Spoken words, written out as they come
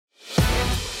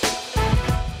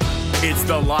It's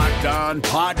the Locked On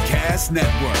Podcast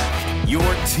Network, your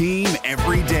team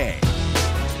every day.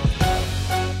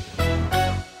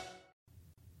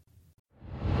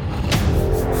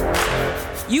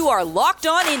 You are Locked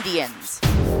On Indians,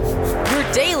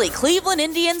 your daily Cleveland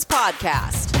Indians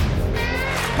podcast.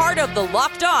 Part of the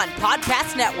Locked On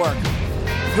Podcast Network,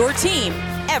 your team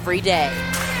every day.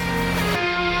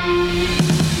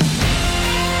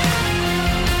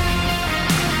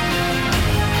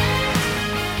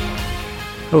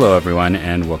 Hello, everyone,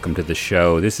 and welcome to the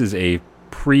show. This is a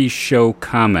pre-show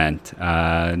comment.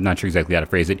 Not sure exactly how to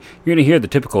phrase it. You're going to hear the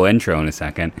typical intro in a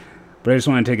second, but I just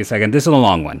want to take a second. This is a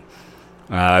long one.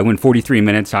 I went 43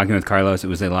 minutes talking with Carlos. It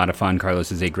was a lot of fun. Carlos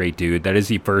is a great dude. That is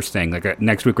the first thing.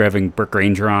 Next week we're having Burke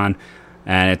Granger on,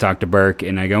 and I talked to Burke,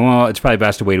 and I go, well, it's probably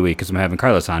best to wait a week because I'm having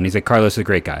Carlos on. He's like, Carlos is a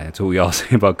great guy. That's what we all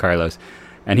say about Carlos.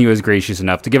 And he was gracious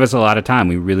enough to give us a lot of time.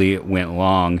 We really went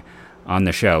long on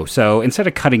the show. So instead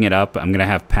of cutting it up, I'm going to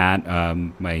have Pat,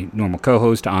 my normal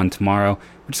co-host, on tomorrow.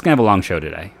 We're just going to have a long show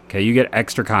today. Okay, you get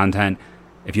extra content.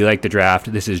 If you like the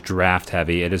draft, this is draft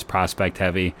heavy. It is prospect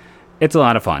heavy. It's a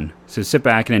lot of fun. So sit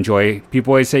back and enjoy.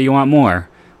 People always say you want more.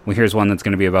 Well, here's one that's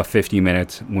going to be about 50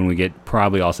 minutes when we get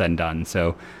probably all said and done.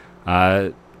 So,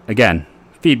 again,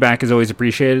 feedback is always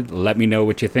appreciated. Let me know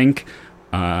what you think.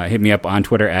 Hit me up on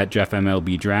Twitter at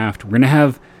JeffMLBDraft. We're going to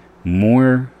have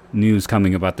more news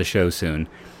coming about the show soon.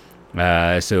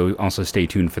 So also stay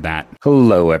tuned for that.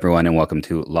 Hello, everyone, and welcome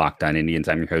to Locked On Indians.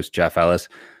 I'm your host, Jeff Ellis.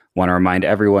 Want to remind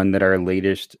everyone that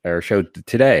our show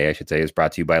today, I should say, is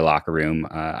brought to you by Locker Room.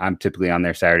 I'm typically on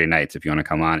there Saturday nights if you want to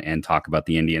come on and talk about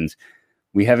the Indians.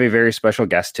 We have a very special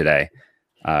guest today.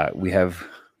 We have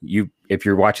you. If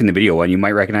you're watching the video one, you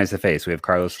might recognize the face. We have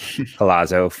Carlos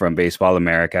Collazo from Baseball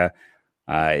America.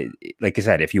 Like I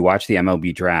said, if you watch the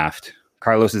MLB draft,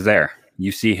 Carlos is there.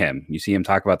 You see him. You see him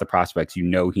talk about the prospects. You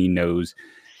know he knows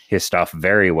his stuff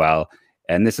very well.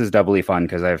 And this is doubly fun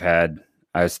because I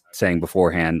was saying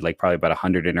beforehand, like probably about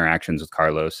 100 interactions with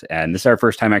Carlos. And this is our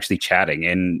first time actually chatting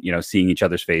and, seeing each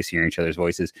other's face, hearing each other's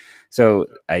voices. So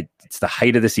it's the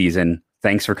height of the season.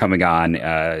 Thanks for coming on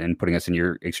and putting us in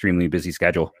your extremely busy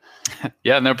schedule.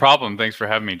 Yeah, no problem. Thanks for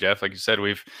having me, Jeff. Like you said,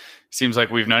 seems like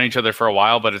we've known each other for a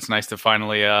while, but it's nice to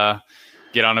finally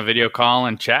get on a video call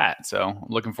and chat. So I'm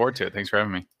looking forward to it. Thanks for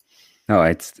having me. No,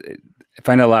 I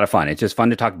find it a lot of fun. It's just fun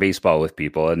to talk baseball with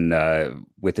people. And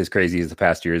with as crazy as the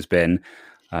past year has been,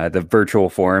 the virtual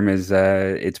forum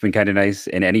it's been kind of nice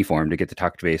in any form to get to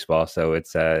talk to baseball. So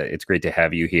it's great to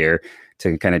have you here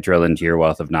to kind of drill into your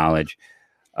wealth of knowledge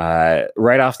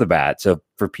right off the bat. So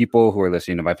for people who are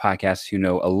listening to my podcast who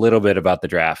know a little bit about the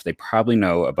draft, they probably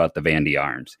know about the Vandy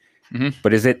arms. Mm-hmm.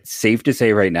 But is it safe to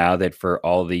say right now that for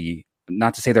all the,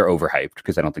 not to say they're overhyped,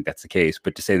 because I don't think that's the case,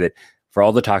 but to say that for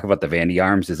all the talk about the Vandy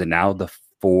arms, is it now the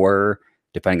four,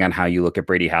 depending on how you look at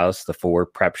Brady House, the four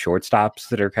prep shortstops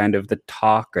that are kind of the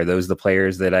talk? Are those the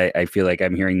players that I feel like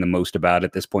I'm hearing the most about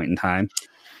at this point in time?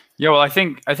 Yeah, well, I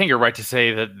think you're right to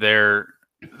say that they're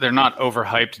not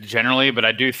overhyped generally, but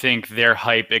I do think their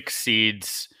hype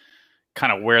exceeds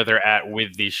kind of where they're at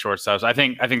with these shortstops. I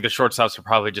think the shortstops are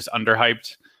probably just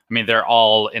underhyped. I mean, they're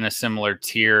all in a similar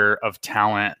tier of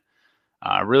talent.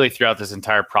 Really throughout this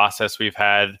entire process, we've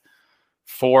had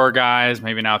 4 guys,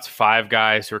 maybe now it's 5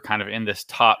 guys who are kind of in this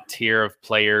top tier of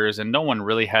players, and no one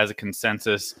really has a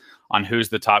consensus on who's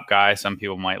the top guy. Some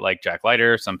people might like Jack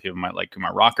Leiter. Some people might like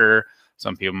Kumar Rocker.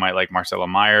 Some people might like Marcelo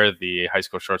Meyer, the high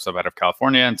school shortstop out of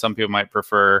California. And some people might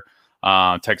prefer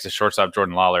Texas shortstop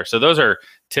Jordan Lawler. So those are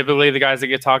typically the guys that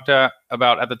get talked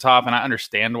about at the top. And I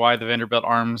understand why the Vanderbilt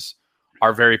arms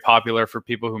are very popular for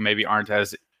people who maybe aren't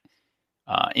as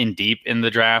in deep in the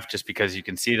draft, just because you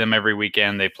can see them every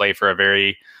weekend. They play for a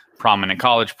very prominent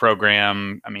college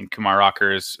program. I mean, Kumar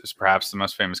Rocker is perhaps the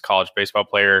most famous college baseball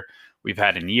player we've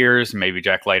had in years. Maybe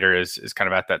Jack Leiter is kind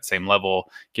of at that same level,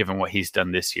 given what he's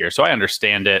done this year. So I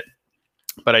understand it,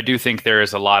 but I do think there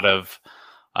is a lot of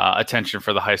attention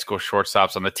for the high school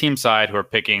shortstops on the team side who are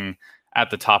picking at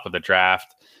the top of the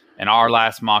draft. In our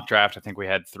last mock draft, I think we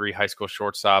had 3 high school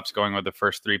shortstops going with the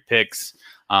first 3 picks.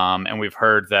 And we've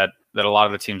heard that a lot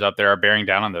of the teams out there are bearing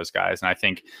down on those guys. And I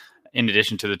think in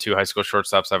addition to the 2 high school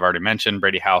shortstops I've already mentioned,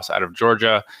 Brady House out of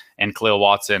Georgia and Khalil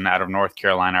Watson out of North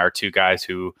Carolina are 2 guys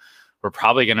who were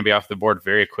probably going to be off the board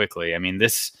very quickly. I mean,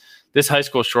 this high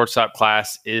school shortstop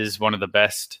class is one of the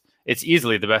best. It's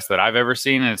easily the best that I've ever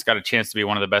seen, and it's got a chance to be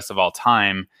one of the best of all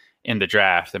time in the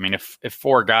draft. I mean, if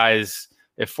 4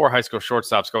 high school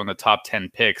shortstops go in the top 10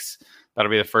 picks, that'll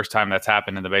be the first time that's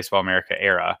happened in the Baseball America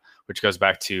era, which goes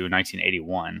back to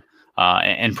 1981.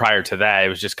 And prior to that, it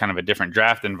was just kind of a different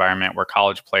draft environment where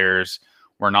college players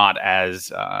were not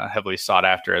as heavily sought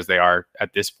after as they are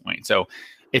at this point. So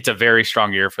it's a very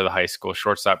strong year for the high school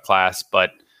shortstop class,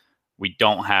 but we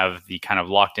don't have the kind of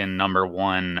locked in number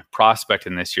one prospect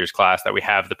in this year's class that we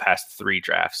have the past 3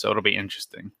 drafts. So it'll be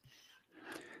interesting.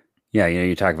 Yeah,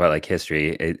 you talk about like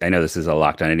history. I know this is a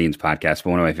Locked On Indians podcast, but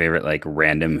one of my favorite like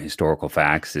random historical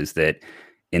facts is that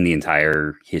in the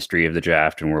entire history of the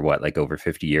draft, and we're like over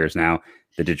 50 years now,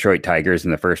 the Detroit Tigers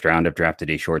in the first round have drafted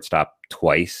a shortstop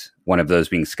twice. One of those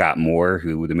being Scott Moore,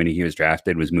 who the minute he was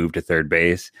drafted was moved to third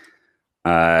base.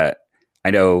 I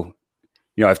know,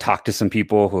 I've talked to some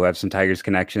people who have some Tigers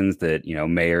connections that,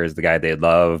 Mayer is the guy they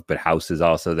love, but House is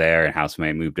also there and House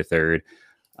might move to third.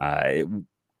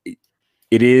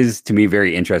 It is, to me,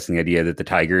 very interesting idea that the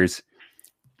Tigers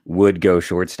would go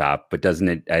shortstop, but doesn't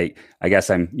it? I guess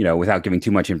I'm, without giving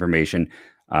too much information,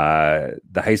 the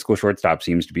high school shortstop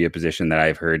seems to be a position that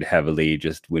I've heard heavily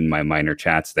just in my minor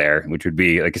chats there, which would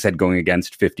be, like I said, going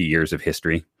against 50 years of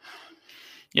history.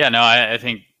 Yeah, no, I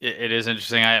think it is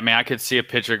interesting. I mean, I could see a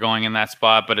pitcher going in that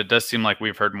spot, but it does seem like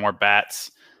we've heard more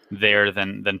bats there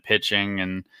than pitching,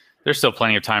 and there's still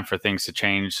plenty of time for things to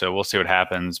change, so we'll see what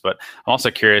happens. But I'm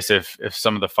also curious if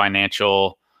some of the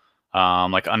financial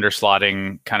like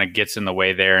underslotting kind of gets in the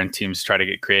way there and teams try to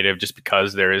get creative just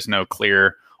because there is no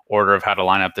clear order of how to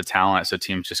line up the talent. So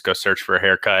teams just go search for a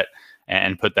haircut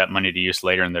and put that money to use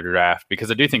later in the draft, because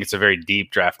I do think it's a very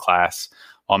deep draft class.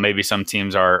 While maybe some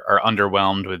teams are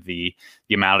underwhelmed with the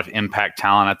amount of impact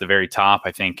talent at the very top,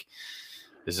 I think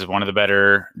this is one of the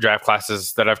better draft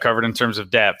classes that I've covered in terms of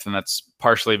depth. And that's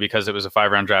partially because it was a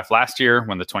 5-round draft last year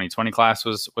when the 2020 class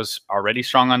was already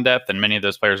strong on depth and many of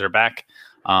those players are back.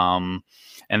 And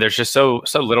there's just so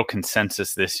little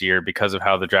consensus this year because of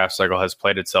how the draft cycle has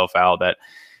played itself out, that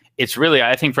it's really,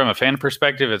 I think from a fan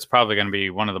perspective, it's probably going to be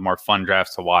one of the more fun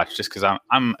drafts to watch, just because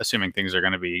I'm assuming things are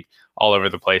going to be all over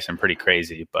the place and pretty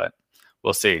crazy, but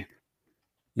we'll see.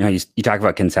 You talk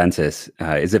about consensus.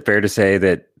 Is it fair to say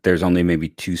that there's only maybe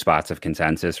 2 spots of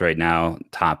consensus right now,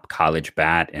 top college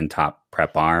bat and top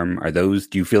prep arm? Do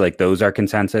you feel like those are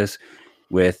consensus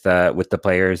with the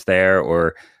players there,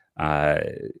 or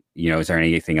is there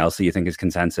anything else that you think is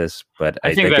consensus? But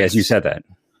I think as you said that.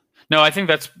 No, I think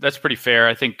that's pretty fair.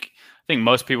 I think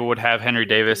most people would have Henry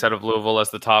Davis out of Louisville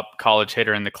as the top college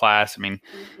hitter in the class. I mean,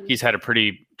 he's had a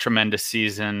pretty tremendous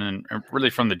season, and really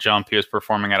from the jump, he was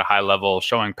performing at a high level,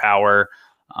 showing power.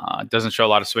 Doesn't show a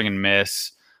lot of swing and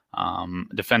miss.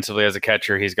 Defensively as a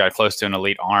catcher, he's got close to an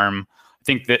elite arm. I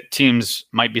think that teams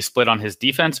might be split on his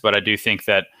defense, but I do think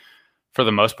that for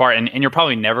the most part, and you're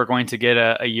probably never going to get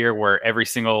a year where every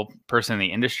single person in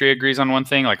the industry agrees on one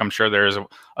thing. Like I'm sure there's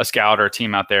a scout or a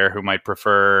team out there who might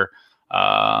prefer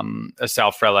a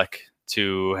Sal Frelick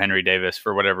to Henry Davis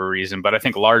for whatever reason. But I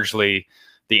think largely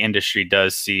the industry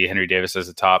does see Henry Davis as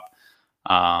a top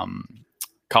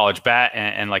college bat.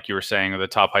 And like you were saying, the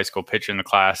top high school pitcher in the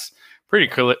class pretty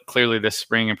clearly this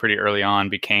spring and pretty early on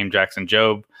became Jackson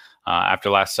Jobe. After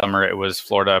last summer, it was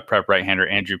Florida prep right-hander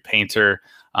Andrew Painter.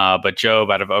 But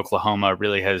Jobe out of Oklahoma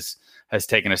really has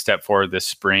taken a step forward this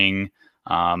spring.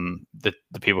 The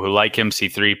people who like him see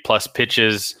 3+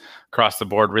 pitches across the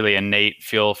board, really innate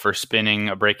feel for spinning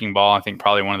a breaking ball. I think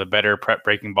probably one of the better prep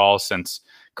breaking balls since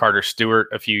Carter Stewart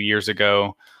a few years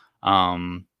ago.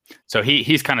 So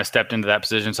he's kind of stepped into that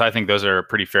position. So I think those are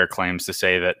pretty fair claims to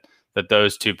say that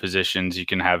those 2 positions you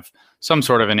can have some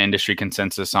sort of an industry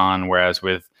consensus on, whereas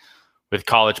with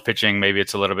college pitching, maybe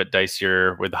it's a little bit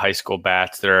dicier. With the high school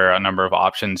bats, there are a number of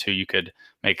options who you could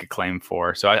make a claim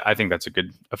for. So I think that's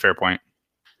a fair point.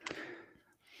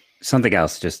 Something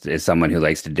else, just as someone who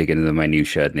likes to dig into the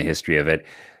minutia and the history of it,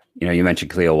 you mentioned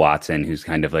Cleo Watson, who's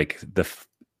kind of like the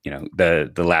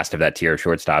last of that tier of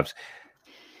shortstops.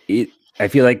 I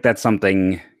feel like that's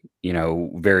something,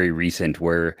 very recent,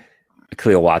 where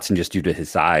Cleo Watson, just due to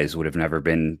his size, would have never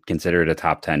been considered a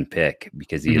top 10 pick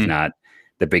because he is not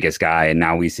the biggest guy. And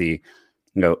now we see,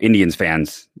 Indians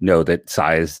fans know that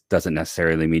size doesn't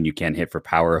necessarily mean you can't hit for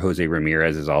power. Jose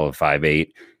Ramirez is all of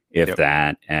 5'8", if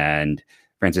that. And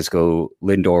Francisco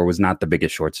Lindor was not the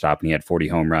biggest shortstop, and he had 40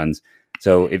 home runs.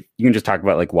 So if you can just talk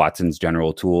about like Watson's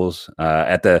general tools.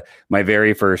 At my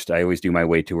very first, I always do my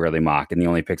way too early mock, and the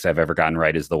only picks I've ever gotten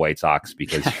right is the White Sox,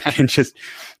 because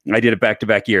I did it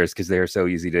back-to-back years because they're so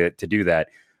easy to do that.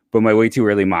 But my way too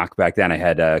early mock back then, I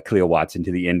had Cleo Watson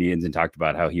to the Indians and talked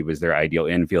about how he was their ideal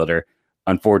infielder.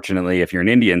 Unfortunately, if you're an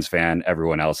Indians fan,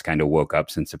 everyone else kind of woke up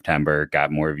since September,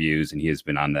 got more views, and he has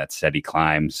been on that steady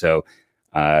climb. So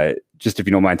just if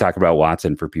you don't mind talking about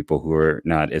Watson for people who are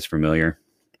not as familiar.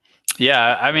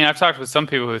 Yeah, I mean, I've talked with some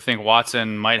people who think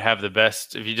Watson might have the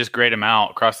best, if you just grade him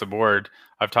out across the board,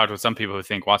 I've talked with some people who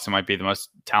think Watson might be the most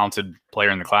talented player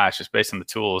in the class just based on the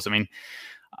tools. I mean,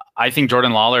 I think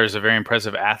Jordan Lawler is a very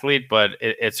impressive athlete, but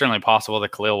it's certainly possible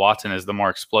that Khalil Watson is the more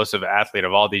explosive athlete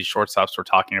of all these shortstops we're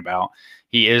talking about.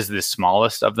 He is the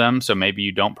smallest of them, so maybe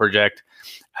you don't project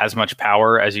as much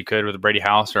power as you could with Brady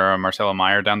House or Marcelo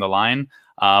Meyer down the line.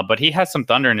 But he has some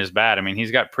thunder in his bat. I mean,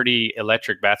 he's got pretty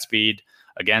electric bat speed.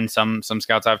 Again, some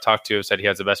scouts I've talked to have said he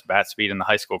has the best bat speed in the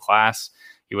high school class.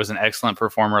 He was an excellent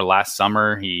performer last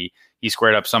summer. He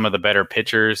squared up some of the better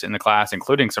pitchers in the class,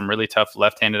 including some really tough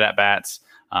left-handed at-bats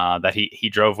that he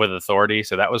drove with authority.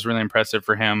 So that was really impressive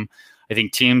for him. I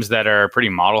think teams that are pretty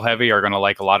model-heavy are going to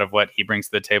like a lot of what he brings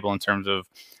to the table in terms of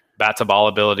bat-to-ball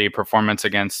ability, performance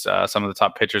against some of the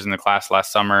top pitchers in the class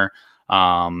last summer,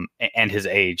 and his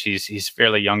age. He's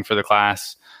fairly young for the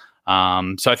class.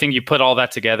 So I think you put all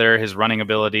that together, his running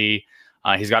ability,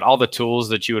 he's got all the tools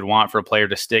that you would want for a player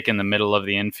to stick in the middle of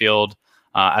the infield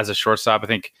as a shortstop. I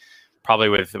think probably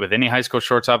with any high school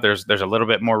shortstop, there's a little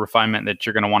bit more refinement that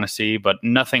you're going to want to see, but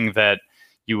nothing that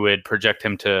you would project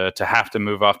him to have to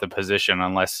move off the position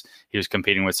unless he was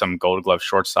competing with some Gold Glove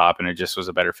shortstop and it just was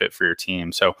a better fit for your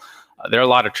team. So there are a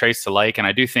lot of traits to like, and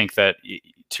I do think that,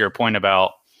 to your point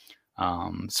about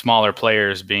smaller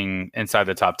players being inside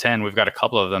the top 10, we've got a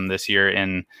couple of them this year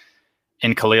in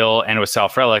Khalil and with Sal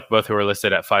Frelick, both who are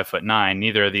listed at 5'9".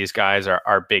 Neither of these guys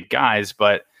are big guys,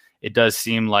 but it does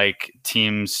seem like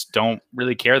teams don't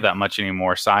really care that much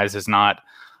anymore. Size is not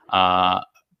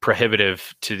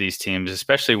prohibitive to these teams,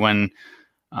 especially when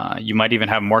you might even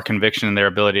have more conviction in their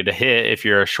ability to hit. If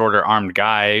you're a shorter armed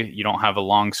guy, you don't have a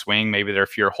long swing. Maybe there are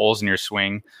fewer holes in your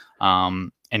swing.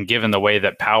 And given the way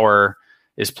that power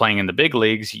is playing in the big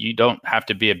leagues, you don't have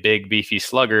to be a big, beefy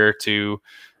slugger to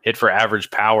hit for average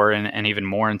power and even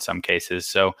more in some cases.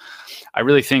 So I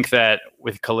really think that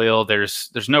with Khalil,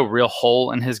 there's no real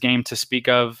hole in his game to speak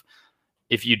of.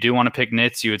 If you do want to pick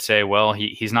nits, you would say, well,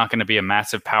 he's not going to be a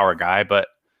massive power guy, but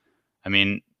I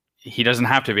mean, he doesn't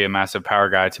have to be a massive power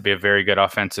guy to be a very good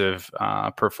offensive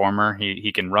performer.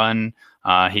 He can run,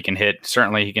 he can hit.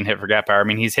 Certainly he can hit for gap power. I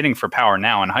mean, he's hitting for power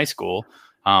now in high school.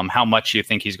 How much you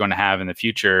think he's going to have in the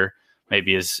future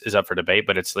maybe is up for debate,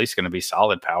 but it's at least going to be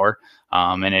solid power.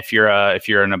 And if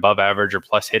you're an above average or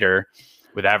plus hitter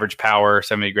with average power,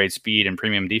 70 grade speed, and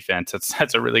premium defense,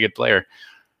 that's a really good player.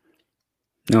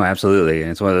 No, absolutely. And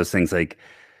it's one of those things, like,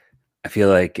 I feel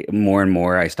like more and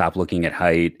more I stop looking at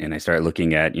height and I start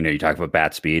looking at, you talk about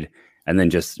bat speed, and then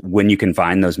just when you can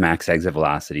find those max exit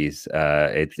velocities,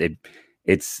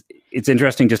 it's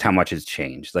interesting just how much has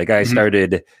changed. Like I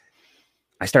started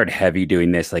heavy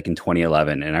doing this like in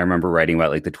 2011. And I remember writing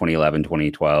about like the 2011,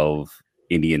 2012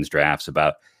 Indians drafts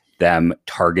about them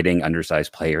targeting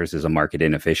undersized players as a market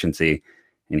inefficiency.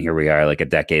 And here we are like a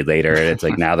decade later. And it's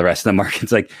like now the rest of the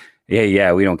market's like,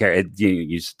 yeah, we don't care.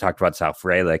 You just talked about Sal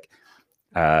Frelick.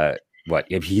 What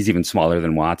if he's even smaller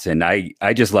than Watson?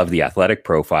 I just love the athletic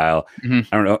profile. I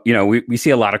don't know. We see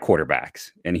a lot of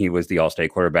quarterbacks, and he was the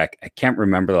all-state quarterback. I can't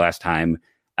remember the last time.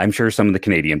 I'm sure some of the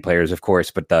Canadian players, of course,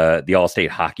 but the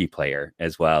all-state hockey player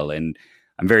as well. And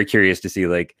I'm very curious to see,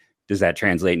 like, does that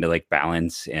translate into like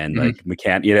balance and like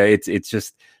it's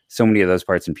just so many of those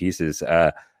parts and pieces.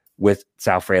 With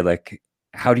Sal Frelick,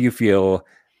 how do you feel?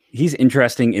 He's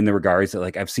interesting in the regards that,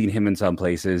 like, I've seen him in some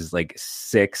places like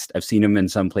 6th. I've seen him in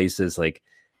some places like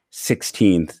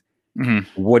 16th.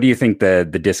 What do you think the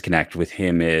disconnect with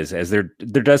him is, as there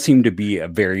does seem to be a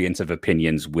variance of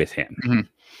opinions with him?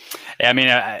 Yeah, I mean,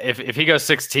 if he goes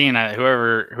 16,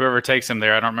 whoever takes him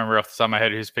there, I don't remember off the top of my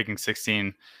head who's picking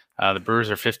 16. The Brewers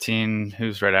are 15.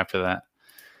 Who's right after that?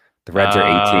 The Reds are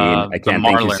 18. I can't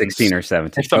think who's 16 or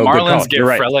 17. If the Marlins get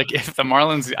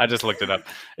Frelick, I just looked it up.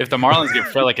 If the Marlins get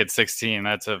Frelick at 16,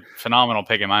 that's a phenomenal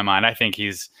pick in my mind. I think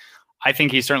he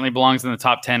certainly belongs in the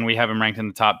top 10. We have him ranked in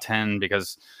the top 10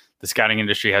 because the scouting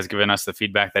industry has given us the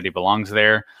feedback that he belongs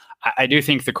there. I do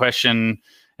think the question,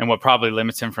 and what probably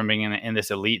limits him from being in this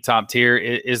elite top tier,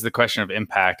 is the question of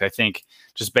impact. I think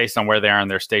just based on where they are in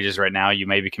their stages right now, you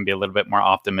maybe can be a little bit more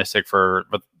optimistic for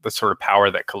the sort of power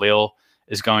that Khalil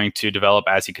is going to develop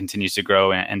as he continues to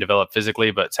grow and develop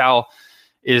physically. But Sal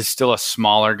is still a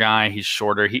smaller guy. He's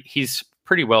shorter. He's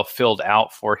pretty well filled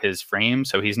out for his frame,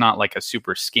 so he's not like a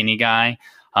super skinny guy.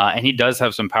 And he does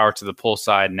have some power to the pull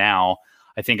side now.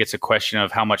 I think it's a question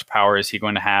of how much power is he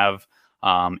going to have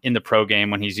in the pro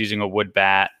game when he's using a wood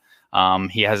bat.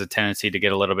 He has a tendency to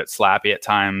get a little bit slappy at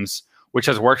times, which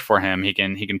has worked for him. He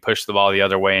can push the ball the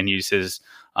other way and use his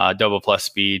double plus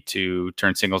speed to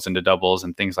turn singles into doubles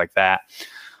and things like that.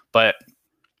 But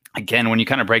again, when you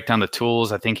kind of break down the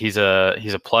tools, I think he's a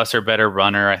plus or better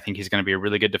runner. I think he's going to be a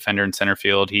really good defender in center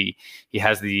field. He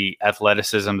has the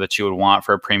athleticism that you would want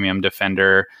for a premium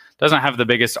defender. Doesn't have the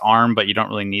biggest arm, but you don't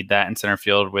really need that in center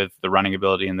field with the running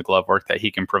ability and the glove work that he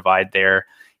can provide there.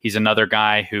 He's another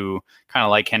guy who, kind of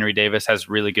like Henry Davis, has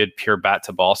really good pure bat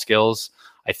to ball skills.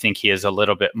 I think he is a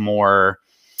little bit more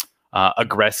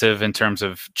aggressive in terms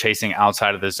of chasing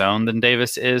outside of the zone than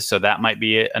Davis is. So that might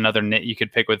be another nit you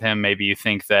could pick with him. Maybe you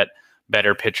think that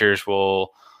better pitchers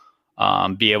will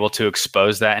be able to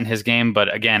expose that in his game.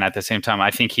 But again, at the same time,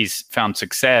 I think he's found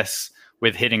success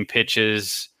with hitting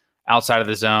pitches outside of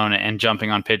the zone and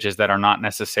jumping on pitches that are not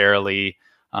necessarily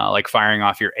like firing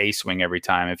off your A swing every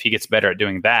time. If he gets better at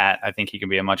doing that, I think he can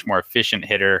be a much more efficient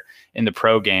hitter in the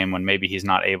pro game when maybe he's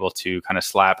not able to kind of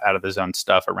slap out of the zone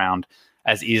stuff around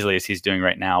as easily as he's doing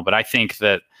right now. But I think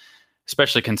that,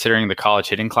 especially considering the college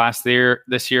hitting class there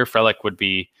this year, Frelick would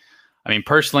be, I mean,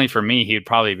 personally for me, he would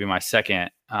probably be my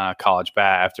second college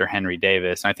bat after Henry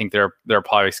Davis. And I think there are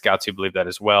probably scouts who believe that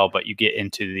as well. But you get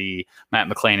into the Matt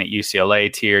McClain at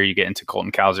UCLA tier, you get into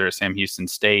Colton Cowser at Sam Houston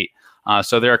State.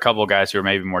 So there are a couple of guys who are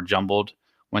maybe more jumbled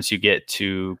once you get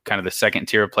to kind of the second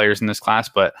tier of players in this class.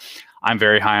 But I'm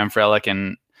very high on Frelick.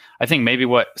 And I think maybe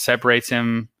what separates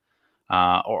him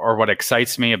or what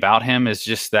excites me about him is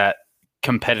just that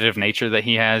competitive nature that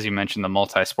he has. You mentioned the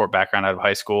multi-sport background out of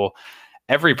high school.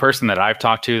 Every person that I've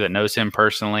talked to that knows him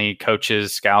personally,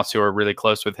 coaches, scouts who are really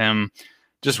close with him,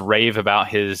 just rave about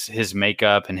his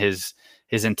makeup and his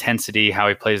intensity, how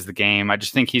he plays the game. I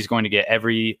just think he's going to get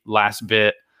every last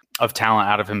bit of talent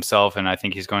out of himself, and I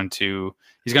think he's going to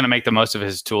make the most of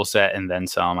his tool set and then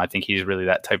some. I think he's really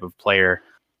that type of player.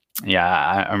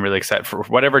 Yeah, I'm really excited for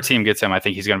whatever team gets him. I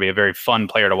think he's going to be a very fun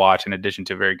player to watch in addition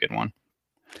to a very good one.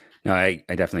 No, I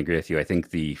definitely agree with you. I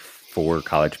think the 4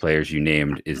 college players you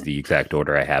named is the exact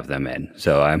order I have them in.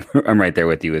 So I'm right there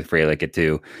with you with Frelick at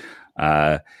 2.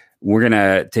 We're going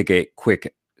to take a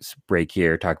quick break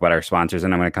here, talk about our sponsors,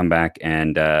 and I'm going to come back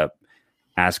and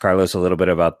ask Carlos a little bit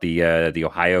about the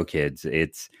Ohio kids.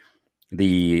 It's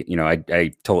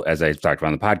I told, as I talked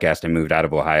about on the podcast, I moved out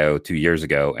of Ohio 2 years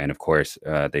ago. And of course,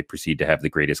 they proceed to have the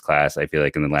greatest class, I feel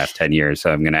like, in the last 10 years. So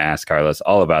I'm going to ask Carlos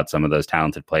all about some of those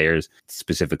talented players,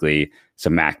 specifically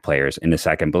some MAC players in a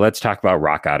second. But let's talk about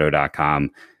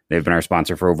rockauto.com. They've been our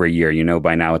sponsor for over a year. You know,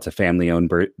 by now it's a family-owned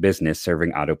business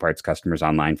serving auto parts customers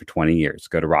online for 20 years.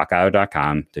 Go to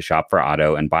rockauto.com to shop for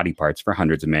auto and body parts for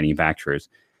hundreds of manufacturers.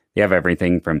 They have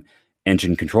everything from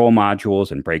engine control modules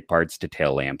and brake parts to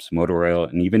tail lamps, motor oil,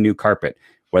 and even new carpet.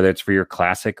 Whether it's for your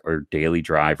classic or daily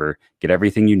driver, get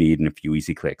everything you need in a few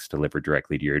easy clicks delivered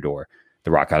directly to your door.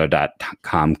 The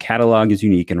rockauto.com catalog is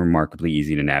unique and remarkably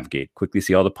easy to navigate. Quickly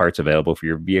see all the parts available for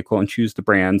your vehicle and choose the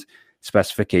brands,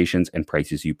 specifications, and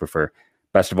prices you prefer.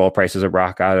 Best of all, prices at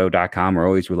rockauto.com are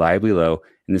always reliably low,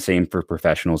 and the same for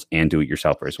professionals and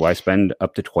do-it-yourselfers. Why spend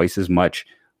up to twice as much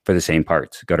for the same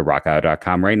parts? Go to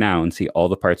rockauto.com right now and see all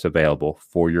the parts available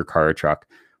for your car or truck.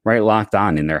 Right Locked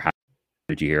On in their How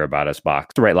Did You Hear About Us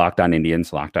box. Right Locked On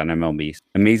Indians, Locked On MLB.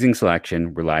 Amazing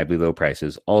selection, reliably low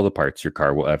prices, all the parts your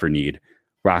car will ever need.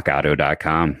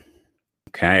 rockauto.com.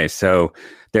 Okay, so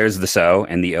there's the so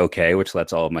and the okay, which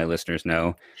lets all of my listeners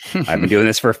know I've been doing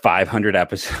this for 500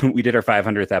 episodes. We did our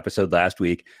 500th episode last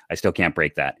week. I still can't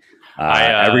break that.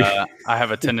 I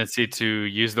have a tendency to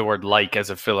use the word like as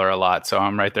a filler a lot, so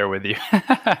I'm right there with you.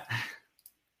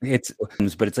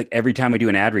 But it's like every time I do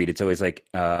an ad read, it's always like,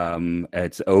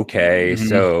 it's okay.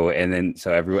 Mm-hmm.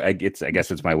 So I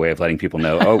guess it's my way of letting people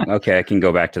know, oh, okay, I can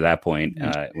go back to that point.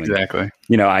 Exactly.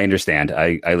 I understand.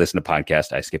 I listen to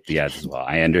podcasts. I skip the ads as well.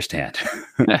 I understand.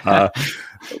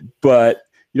 But,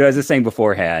 as I was saying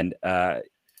beforehand,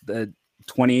 we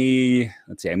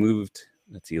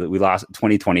lost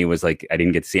 2020 was like, I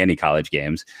didn't get to see any college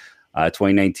games.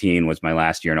 2019 was my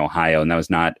last year in Ohio, and that was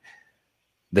not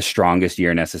the strongest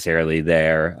year necessarily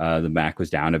there. The MAC was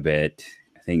down a bit.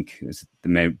 I think it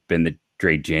may have been the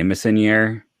Dre Jameson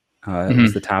year.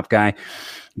 Was the top guy.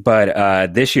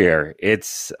 But this year,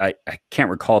 I can't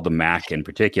recall the MAC in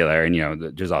particular.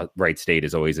 And, just Wright State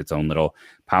is always its own little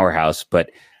powerhouse.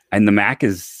 And the MAC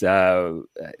is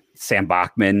Sam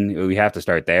Bachman. We have to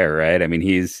start there, right? I mean,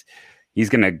 he's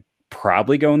going to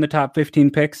probably go in the top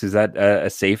 15 picks. Is that a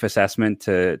safe assessment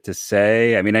to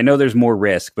say? I mean, I know there's more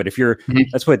risk, but if you're,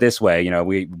 let's put it this way,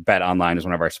 we Bet Online is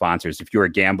one of our sponsors. If you were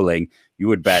gambling, you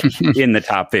would bet in the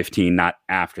top 15, not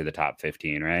after the top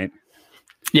 15, right?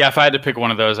 Yeah, if I had to pick one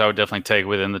of those, I would definitely take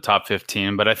within the top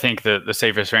 15. But I think the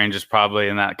safest range is probably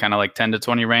in that kind of like 10 to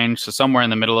 20 range. So somewhere in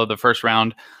the middle of the first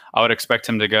round, I would expect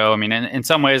him to go. I mean, in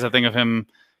some ways, I think of him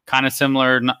kind of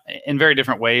similar, in very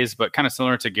different ways, but kind of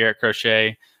similar to Garrett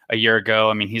Crochet. a year ago.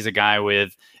 I mean, he's a guy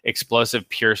with explosive,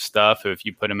 pure stuff. Who, if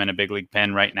you put him in a big league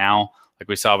pen right now, like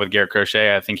we saw with Garrett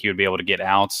Crochet, I think he would be able to get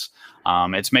outs.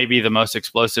 It's maybe the most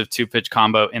explosive 2-pitch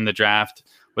combo in the draft,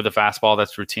 with a fastball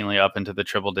that's routinely up into the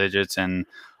triple digits and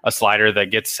a slider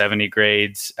that gets 70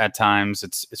 grades at times.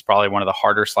 It's probably one of the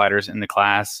harder sliders in the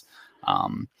class. I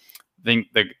think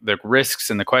the risks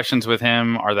and the questions with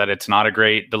him are that it's not a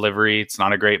great delivery. It's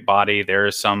not a great body. There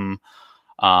are some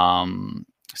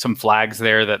flags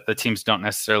there that the teams don't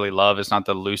necessarily love. It's not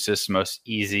the loosest, most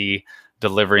easy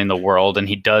delivery in the world. And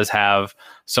he does have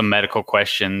some medical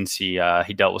questions. He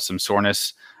dealt with some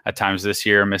soreness at times this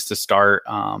year, missed a start.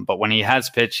 But when he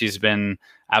has pitched, he's been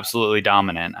absolutely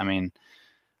dominant. I mean,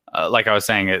 like I was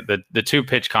saying, the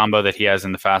 2-pitch combo that he has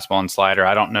in the fastball and slider,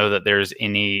 I don't know that there's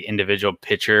any individual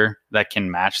pitcher that can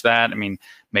match that. I mean,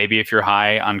 maybe if you're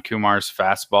high on Kumar's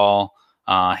fastball,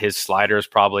 his slider is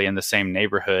probably in the same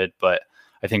neighborhood, but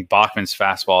I think Bachman's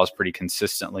fastball is pretty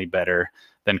consistently better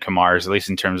than Kumar's, at least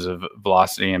in terms of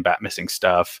velocity and bat missing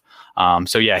stuff.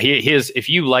 So yeah, he is. If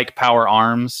you like power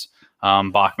arms,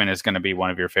 Bachman is going to be one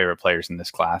of your favorite players in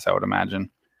this class, I would imagine.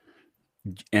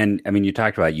 And I mean, you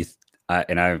talked about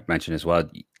and I've mentioned as well,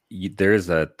 there is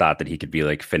a thought that he could be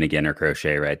like Finnegan or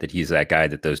Crochet, right? That he's that guy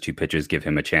that those two pitchers give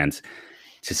him a chance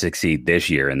to succeed this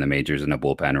year in the majors in a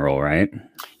bullpen role, right?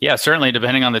 Yeah, certainly,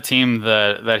 depending on the team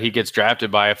that he gets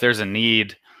drafted by. If there's a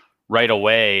need right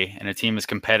away and a team is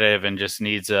competitive and just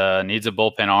needs a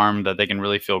bullpen arm that they can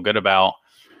really feel good about,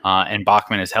 and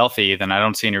Bachman is healthy, then I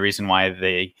don't see any reason why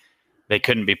they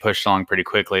couldn't be pushed along pretty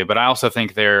quickly. But I also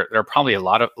think there are probably a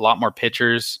lot more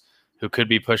pitchers who could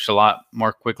be pushed a lot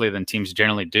more quickly than teams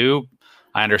generally do.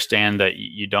 I understand that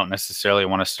you don't necessarily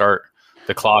want to start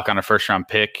the clock on a first-round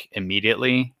pick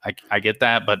immediately. I get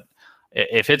that, but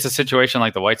if it's a situation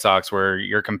like the White Sox where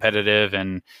you're competitive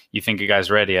and you think a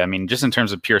guy's ready, I mean, just in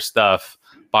terms of pure stuff,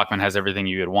 Bachman has everything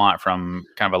you would want from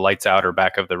kind of a lights out or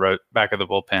back of the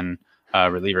bullpen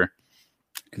reliever.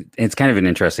 It's kind of an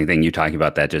interesting thing you talking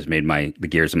about that just made the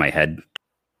gears in my head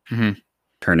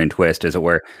turn and twist, as it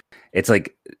were. It's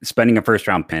like spending a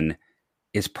first-round pin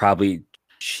is probably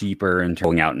cheaper and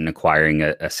going out and acquiring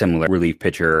a similar relief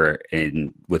pitcher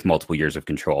with multiple years of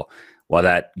control. While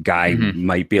that guy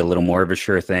might be a little more of a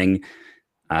sure thing,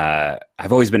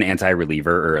 I've always been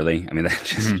anti-reliever early. I mean, that's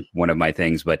just one of my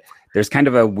things. But there's kind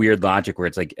of a weird logic where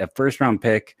it's like a first-round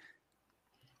pick,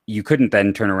 you couldn't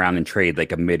then turn around and trade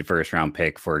like a mid-first round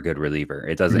pick for a good reliever.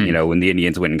 It doesn't, when the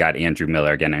Indians went and got Andrew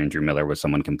Miller, again, Andrew Miller was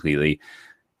someone completely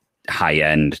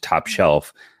high-end, top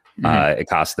shelf. It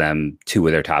cost them 2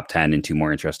 of their top 10 and 2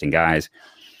 more interesting guys.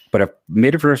 But a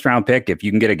mid-first round pick, if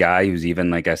you can get a guy who's even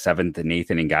like a 7th and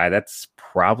 8th inning guy, that's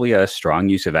probably a strong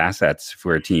use of assets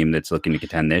for a team that's looking to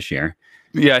contend this year.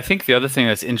 Yeah, I think the other thing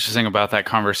that's interesting about that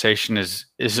conversation is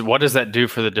what does that do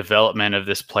for the development of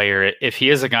this player? If he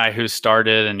is a guy who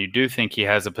started and you do think he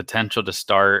has a potential to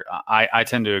start, I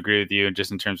tend to agree with you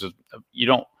just in terms of you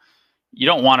don't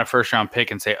want a first round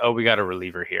pick and say, oh, we got a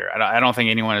reliever here. I don't think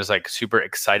anyone is like super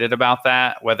excited about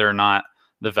that, whether or not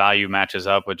the value matches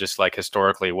up with just like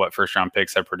historically what first round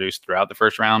picks have produced throughout the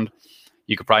first round.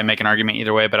 You could probably make an argument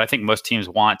either way, but I think most teams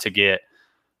want to get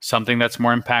something that's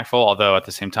more impactful, although at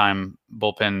the same time,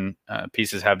 bullpen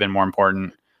pieces have been more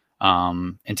important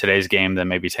in today's game than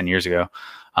maybe 10 years ago.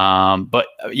 But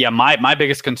yeah, my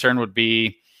biggest concern would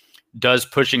be, does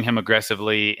pushing him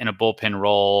aggressively in a bullpen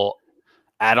role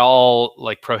at all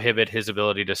like prohibit his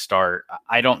ability to start?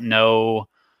 I don't know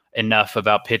enough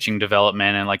about pitching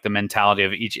development and like the mentality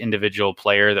of each individual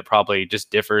player that probably just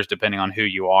differs depending on who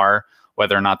you are,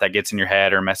 whether or not that gets in your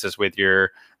head or messes with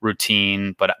your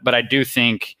routine. But I do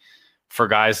think for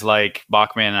guys like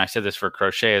Bachman, and I said this for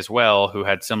Crochet as well, who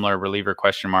had similar reliever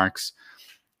question marks,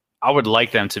 I would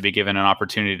like them to be given an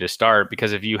opportunity to start,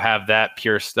 because if you have that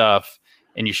pure stuff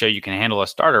and you show you can handle a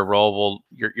starter role, well,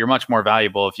 you're much more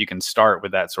valuable if you can start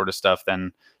with that sort of stuff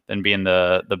than be in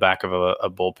the back of a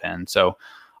bullpen. So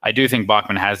I do think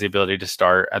Bachman has the ability to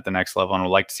start at the next level, and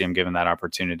would like to see him given that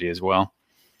opportunity as well.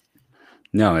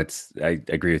 No, I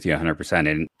agree with you 100%.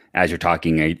 And as you're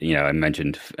talking, I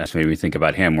mentioned, as made me think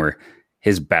about him, where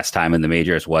his best time in the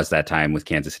majors was that time with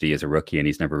Kansas City as a rookie, and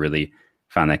he's never really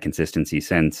found that consistency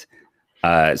since.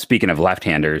 Speaking of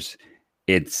left-handers,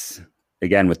 it's,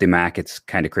 again, with the Mac, it's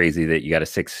kind of crazy that you got a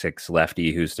 6'6"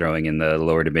 lefty who's throwing in the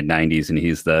lower to mid 90s, and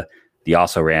he's the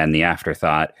also ran the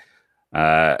afterthought.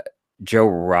 Joe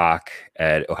Rock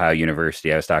at Ohio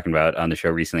University, I was talking about on the show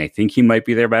recently. I think he might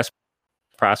be their best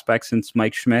prospect since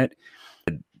Mike Schmidt.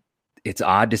 It's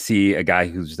odd to see a guy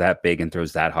who's that big and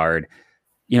throws that hard.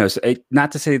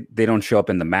 Not to say they don't show up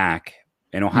in the MAC,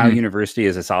 and Ohio University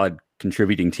is a solid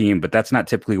contributing team, but that's not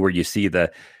typically where you see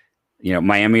the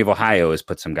Miami of Ohio has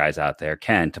put some guys out there.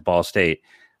 Kent, Ball State.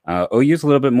 OU's a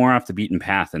little bit more off the beaten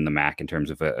path in the MAC in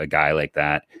terms of a guy like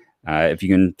that. If you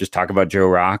can just talk about Joe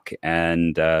Rock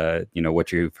and,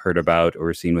 what you've heard about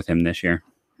or seen with him this year.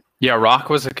 Yeah, Rock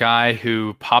was a guy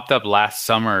who popped up last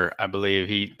summer, I believe.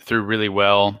 He threw really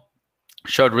well,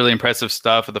 showed really impressive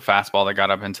stuff with a fastball that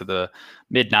got up into the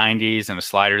mid-90s and a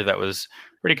slider that was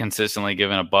pretty consistently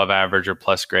given above average or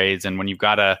plus grades. And when you've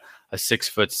got a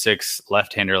 6'6"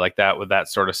 left-hander like that with that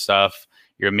sort of stuff,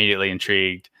 you're immediately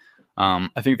intrigued. I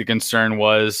think the concern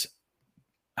was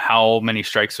how many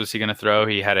strikes was he going to throw?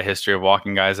 He had a history of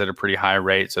walking guys at a pretty high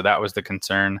rate, so that was the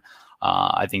concern.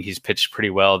 I think he's pitched pretty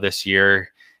well this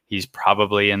year. He's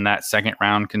probably in that second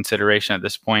round consideration at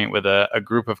this point with a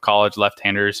group of college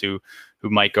left-handers who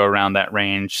might go around that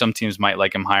range. Some teams might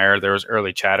like him higher. There was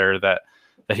early chatter that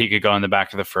he could go in the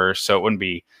back of the first, so it wouldn't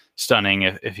be stunning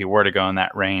if he were to go in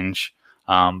that range.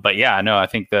 But yeah, no, I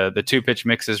think the two-pitch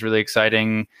mix is really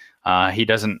exciting. He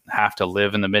doesn't have to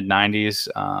live in the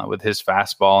mid-90s with his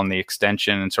fastball and the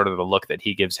extension and sort of the look that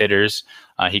he gives hitters.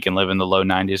 He can live in the low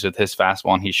 90s with his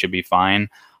fastball, and he should be fine.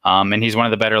 And he's one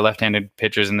of the better left-handed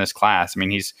pitchers in this class. I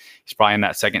mean, he's probably in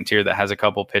that second tier that has a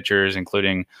couple pitchers,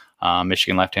 including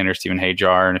Michigan left-hander Stephen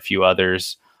Hajar and a few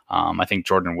others. I think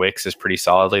Jordan Wicks is pretty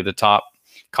solidly the top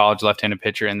college left-handed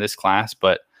pitcher in this class,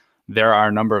 but there are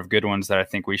a number of good ones that I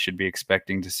think we should be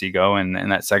expecting to see go in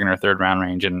that second or third round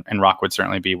range, and Rock would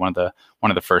certainly be one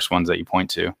of the first ones that you point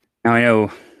to. Now, I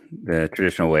know the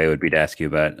traditional way would be to ask you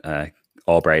about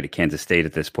Albright at Kansas State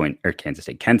at this point, or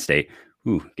Kent State.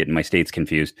 Ooh, getting my states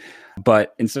confused.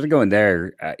 But instead of going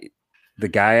there, the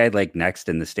guy I'd like next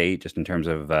in the state, just in terms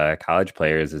of college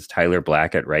players, is Tyler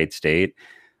Black at Wright State.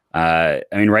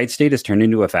 Wright State has turned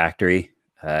into a factory.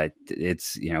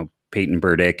 It's, Peyton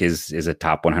Burdick is a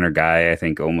top 100 guy. I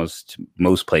think almost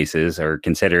most places are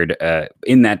considered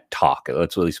in that talk.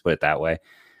 Let's at least put it that way.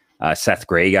 Seth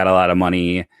Gray got a lot of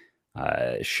money.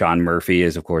 Sean Murphy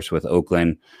is, of course, with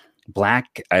Oakland.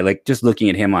 Black, I like just looking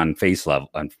at him on face level.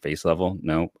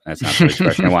 No, that's not the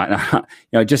expression I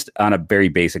want. Just on a very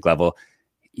basic level,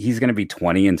 he's going to be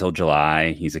 20 until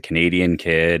July. He's a Canadian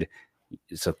kid.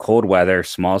 It's a cold weather,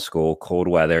 small school, cold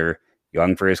weather,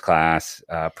 young for his class,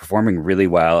 performing really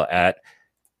well at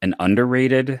an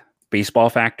underrated baseball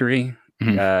factory.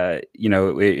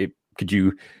 Mm-hmm. Could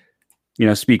you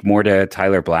speak more to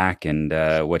Tyler Black and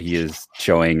what he is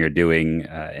showing or doing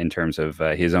in terms of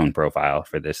his own profile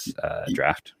for this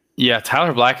draft? Yeah,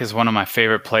 Tyler Black is one of my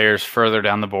favorite players further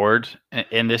down the board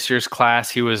in this year's class.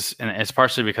 He was, and it's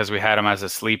partially because we had him as a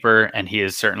sleeper, and he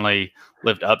has certainly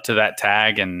lived up to that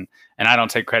tag. And I don't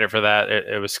take credit for that.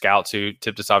 It was scouts who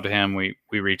tipped us off to him. We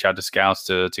reach out to scouts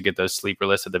to get those sleeper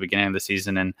lists at the beginning of the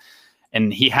season,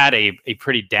 and he had a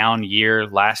pretty down year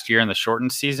last year in the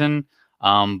shortened season.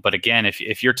 But again,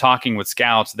 if you're talking with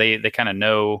scouts, they kind of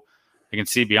know, they can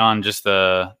see beyond just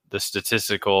the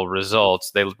statistical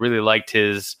results. They really liked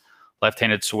his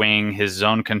left-handed swing, his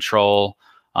zone control.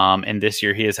 And this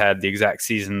year he has had the exact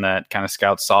season that kind of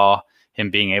scouts saw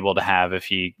him being able to have if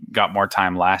he got more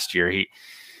time last year.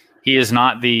 He is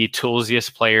not the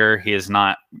toolsiest player. He is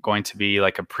not going to be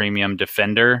like a premium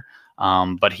defender,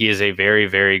 but he is a very,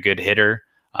 very good hitter.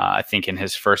 I think in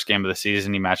his first game of the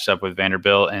season, he matched up with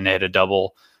Vanderbilt and hit a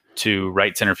double to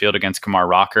right center field against Kumar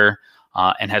Rocker,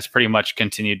 and has pretty much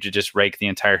continued to just rake the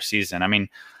entire season. I mean,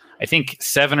 I think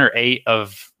 7 or 8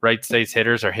 of Wright State's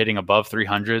hitters are hitting above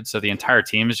 300, so the entire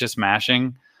team is just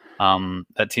mashing.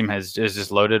 That team is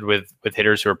just loaded with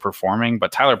hitters who are performing,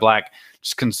 but Tyler Black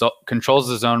just controls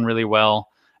the zone really well.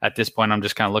 At this point, I'm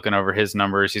just kind of looking over his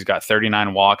numbers. He's got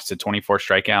 39 walks to 24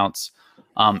 strikeouts.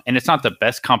 And it's not the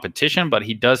best competition, but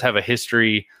he does have a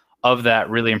history of that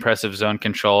really impressive zone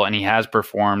control, and he has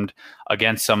performed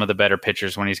against some of the better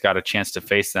pitchers when he's got a chance to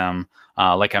face them,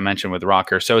 like I mentioned with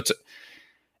Rocker. So it's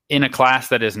in a class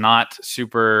that is not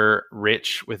super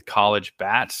rich with college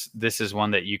bats. This is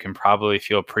one that you can probably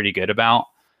feel pretty good about.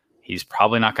 He's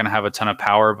probably not going to have a ton of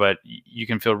power, but you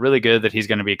can feel really good that he's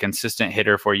going to be a consistent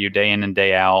hitter for you day in and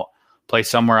day out, play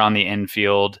somewhere on the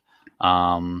infield.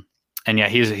 And yeah,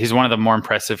 he's one of the more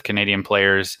impressive Canadian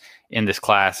players in this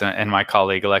class. And my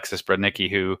colleague Alexis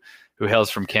Brodnicki, who hails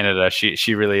from Canada,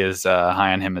 she really is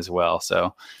high on him as well.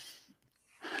 So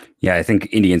yeah, I think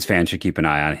Indians fans should keep an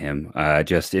eye on him.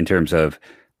 Just in terms of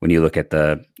when you look at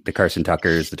the Carson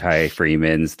Tuckers, the Ty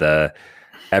Freemans,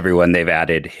 everyone they've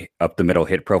added up the middle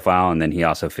hit profile, and then he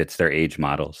also fits their age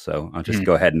models. So I'll just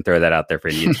go ahead and throw that out there for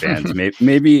Indians fans.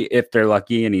 Maybe if they're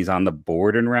lucky and he's on the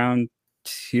board in round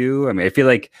 2. I mean, I feel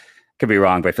like, could be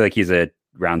wrong, but I feel like he's a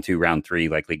round 2, round 3,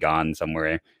 likely gone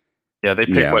somewhere. Yeah, they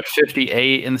picked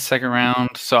 58 in the second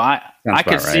round. So I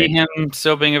could about see right. him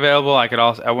still being available.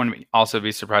 I wouldn't also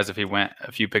be surprised if he went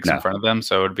a few picks in No. front of them.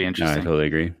 So it would be No, I interesting. totally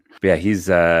agree. But yeah, he's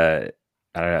I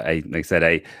like I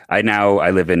said,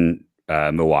 I live in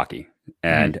Milwaukee.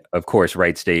 And of course,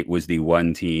 Wright State was the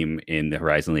one team in the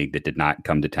Horizon League that did not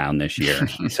come to town this year.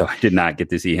 So I did not get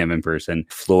to see him in person.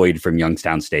 Floyd from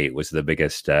Youngstown State was the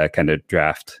biggest kind of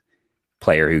draft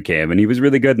player who came, and he was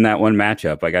really good in that one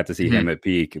matchup. I got to see him at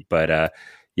peak. But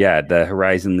yeah, the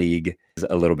Horizon League is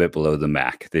a little bit below the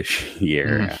MAC this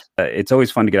year. It's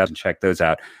always fun to get out and check those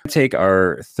out. We'll take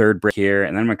our third break here,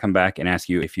 and then I'm going to come back and ask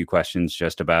you a few questions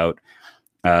just about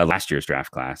last year's draft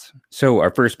class. So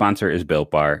our first sponsor is Built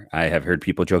Bar. I have heard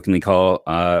people jokingly call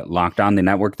Locked On the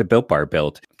network the Built Bar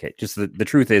built. Okay, just the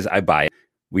truth is I buy it.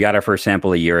 We got our first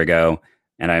sample a year ago,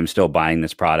 and I'm still buying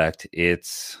this product.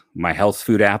 It's my health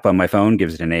food app on my phone,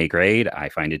 gives it an A grade. I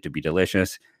find it to be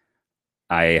delicious.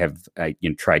 I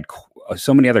tried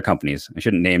so many other companies. I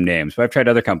shouldn't name names, but I've tried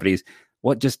other companies.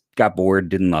 Just got bored,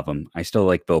 didn't love them. I still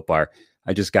like Built Bar.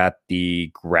 I just got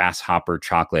the grasshopper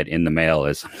chocolate in the mail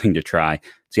as something to try.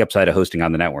 It's the upside of hosting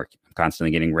on the network. I'm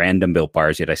constantly getting random Built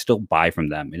Bars, yet I still buy from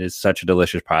them. It is such a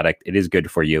delicious product. It is good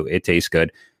for you. It tastes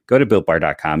good. Go to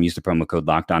BuiltBar.com. Use the promo code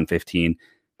LOCKEDON15.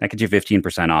 That gets you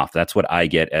 15% off. That's what I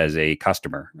get as a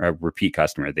customer, a repeat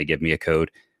customer. They give me a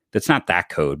code that's not that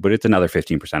code, but it's another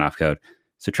 15% off code.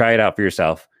 So try it out for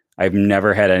yourself. I've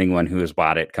never had anyone who has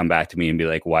bought it come back to me and be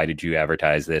like, why did you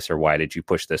advertise this? Or why did you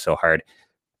push this so hard?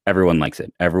 Everyone likes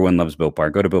it. Everyone loves Built Bar.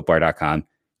 Go to BuiltBar.com.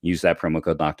 Use that promo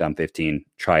code LOCKEDON15.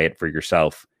 Try it for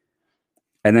yourself.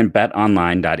 And then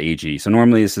betonline.ag. So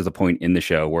normally this is the point in the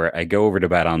show where I go over to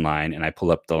BetOnline and I pull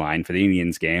up the line for the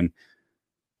Indians game.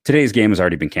 Today's game has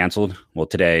already been canceled. Well,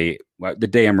 the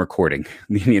day I'm recording,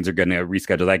 the Indians are going to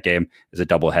reschedule that game as a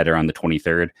doubleheader on the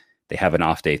 23rd. They have an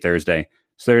off day Thursday,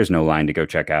 so there is no line to go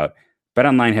check out.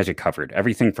 BetOnline has you covered.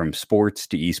 Everything from sports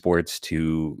to esports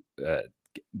to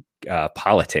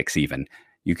politics even.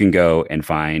 You can go and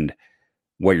find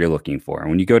what you're looking for. And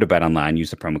when you go to BetOnline,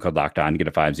 use the promo code LOCKEDON, get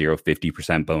a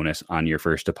 50% bonus on your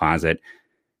first deposit.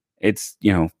 It's,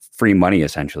 free money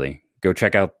essentially. Go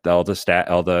check out all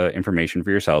the information for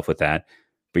yourself with that.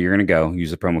 But you're going to use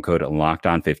the promo code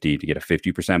LOCKEDON50 to get a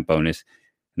 50% bonus.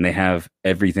 And they have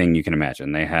everything you can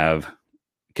imagine. They have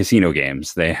casino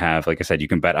games. They have, like I said, you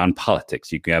can bet on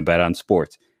politics. You can bet on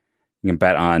sports. You can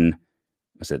bet on,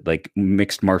 like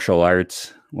mixed martial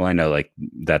arts? Well, I know like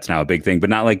that's now a big thing,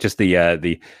 but not like just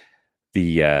the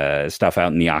stuff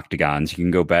out in the octagons. You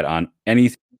can go bet on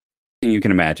anything you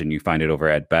can imagine. You find it over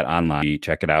at BetOnline.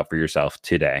 Check it out for yourself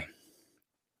today.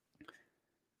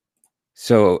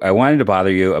 So I wanted to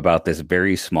bother you about this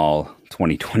very small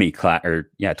 2020 class,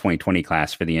 2020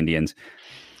 class for the Indians.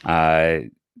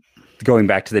 Going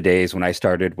back to the days when I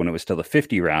started, when it was still a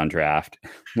 50-round draft,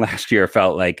 last year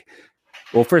felt like,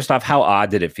 well, first off, how odd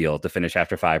did it feel to finish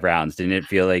after 5 rounds? Didn't it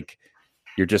feel like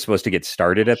you're just supposed to get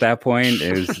started at that point?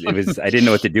 It was. I didn't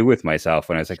know what to do with myself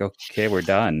when I was like, okay, we're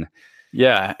done.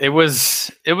 Yeah, it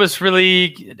was really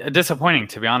disappointing,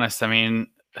 to be honest. I mean,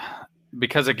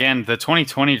 because again, the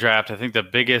 2020 draft, I think the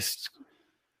biggest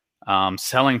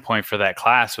selling point for that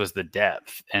class was the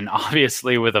depth, and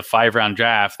obviously with a 5-round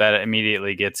draft, that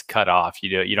immediately gets cut off.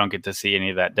 You don't get to see any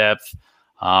of that depth.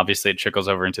 Obviously, it trickles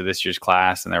over into this year's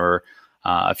class, and there were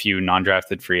a few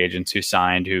non-drafted free agents who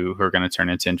signed who are going to turn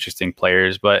into interesting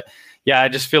players. But yeah, I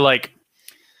just feel like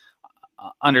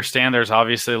understand there's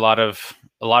obviously a lot of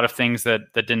things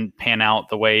that didn't pan out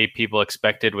the way people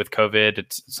expected with COVID.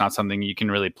 It's not something you can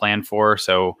really plan for.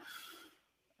 So,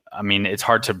 I mean, it's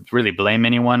hard to really blame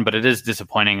anyone, but it is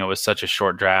disappointing. It was such a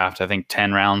short draft. I think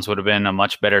 10 rounds would have been a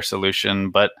much better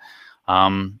solution, but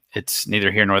it's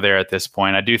neither here nor there at this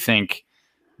point. I do think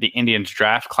the Indians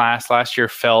draft class last year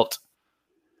felt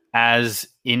as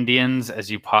Indians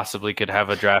as you possibly could have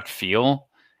a draft feel.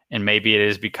 And maybe it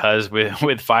is because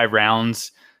with 5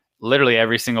 rounds, literally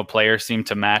every single player seemed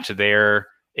to match their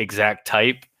exact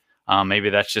type. Maybe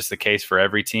that's just the case for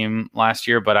every team last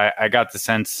year, but I got the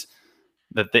sense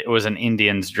that it was an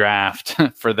Indians draft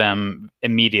for them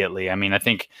immediately. I mean, I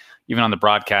think even on the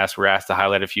broadcast, we're asked to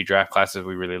highlight a few draft classes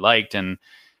we really liked. And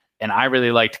I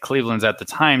really liked Cleveland's at the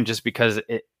time just because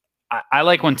I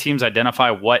like when teams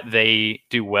identify what they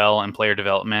do well in player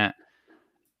development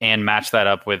and match that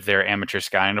up with their amateur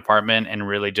scouting department, and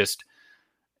really just,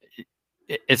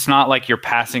 it's not like you're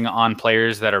passing on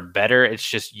players that are better. It's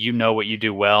just, what you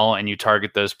do well and you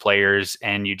target those players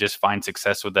and you just find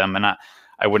success with them. And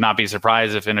I would not be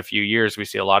surprised if in a few years we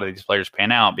see a lot of these players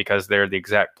pan out because they're the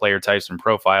exact player types and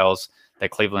profiles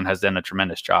that Cleveland has done a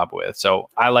tremendous job with. So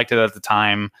I liked it at the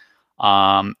time.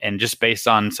 And just based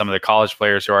on some of the college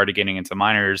players who are already getting into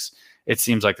minors, it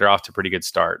seems like they're off to pretty good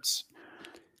starts.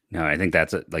 No, I think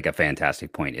that's like a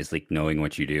fantastic point, is like knowing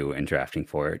what you do and drafting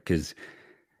for it. Because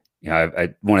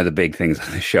one of the big things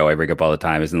on the show I bring up all the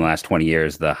time is in the last 20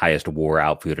 years, the highest WAR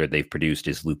outfielder they've produced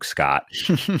is Luke Scott,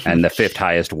 and the fifth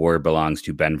highest WAR belongs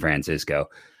to Ben Francisco.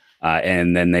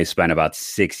 And then they spent about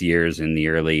 6 years in the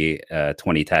early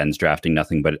 2010s drafting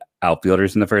nothing but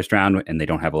outfielders in the first round, and they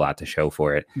don't have a lot to show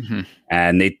for it. Mm-hmm.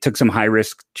 And they took some high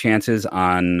risk chances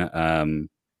on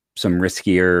some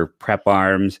riskier prep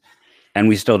arms, and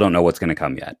we still don't know what's going to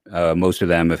come yet. Most of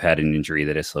them have had an injury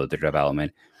that has slowed their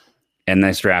development. And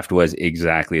this draft was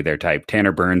exactly their type.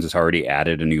 Tanner Burns has already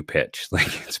added a new pitch. Like,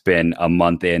 it's been a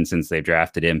month in since they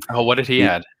drafted him. Oh, what did he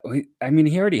add? I mean,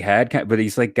 he already had, but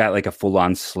he's like got like a full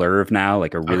on slurve now,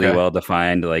 like a really well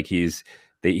defined. Like he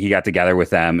got together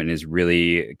with them and is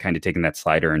really kind of taking that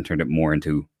slider and turned it more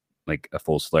into like a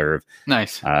full slurve.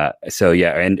 Nice. So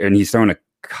yeah, and he's throwing a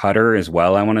cutter as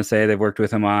well. I want to say they've worked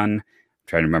with him on. I'm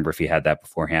trying to remember if he had that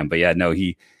beforehand, but yeah, no,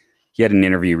 he had an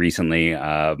interview recently.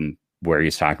 Where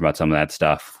he's talking about some of that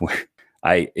stuff.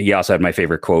 He also had my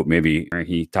favorite quote, maybe.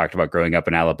 He talked about growing up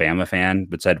an Alabama fan,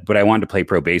 but said, but I wanted to play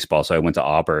pro baseball, so I went to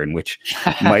Auburn, which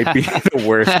might be the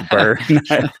worst burn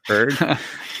I've heard.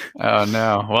 Oh,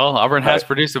 no. Well, Auburn has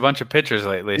produced a bunch of pitchers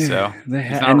lately, so he's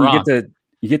not wrong.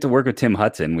 You get to work with Tim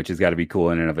Hudson, which has got to be cool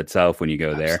in and of itself when you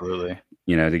go there. Absolutely.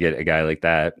 To get a guy like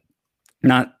that.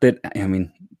 Not that, I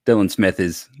mean, Dylan Smith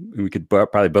we could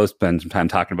probably both spend some time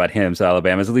talking about him. So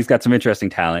Alabama's at least got some interesting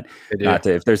talent.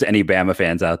 If there's any Bama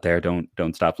fans out there,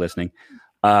 don't stop listening.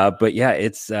 But yeah,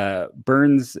 it's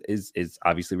Burns is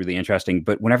obviously really interesting.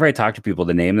 But whenever I talk to people,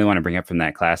 the name they want to bring up from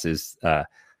that class is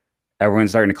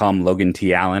everyone's starting to call him Logan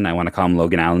T. Allen. I want to call him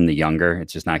Logan Allen the Younger.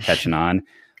 It's just not catching on.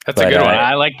 That's a good one.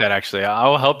 I like that, actually.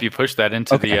 I'll help you push that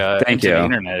into the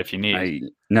internet if you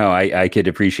need. I could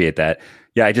appreciate that.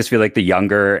 Yeah, I just feel like the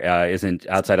Younger isn't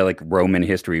outside of like Roman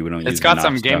history. We don't. It's got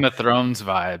some Game of Thrones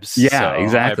vibes. Yeah, so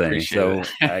exactly. So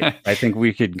I think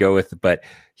we could go with, but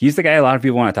he's the guy a lot of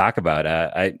people want to talk about.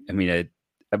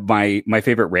 My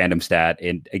favorite random stat,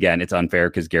 and again, it's unfair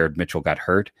because Garrett Mitchell got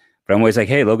hurt, but I'm always like,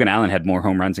 hey, Logan Allen had more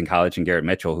home runs in college than Garrett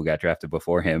Mitchell, who got drafted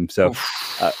before him. So.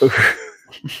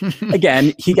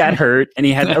 Again, he got hurt and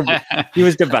he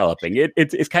was developing.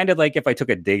 It's kind of like if I took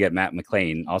a dig at Matt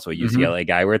McClain, also a UCLA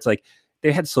guy, where it's like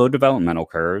they had slow developmental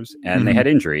curves and they had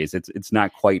injuries. It's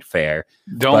not quite fair.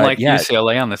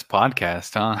 UCLA on this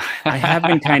podcast, huh? I have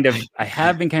been kind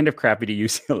of crappy to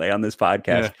UCLA on this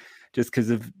podcast just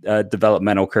because of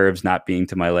developmental curves not being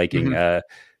to my liking.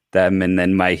 Them, and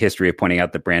then my history of pointing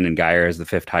out that Brandon Geyer is the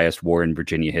fifth highest WAR in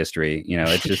Virginia history.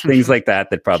 It's just things like that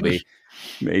probably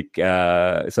make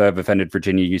so I've offended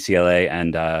Virginia, UCLA,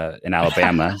 and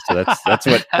Alabama. So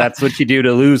that's what you do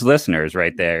to lose listeners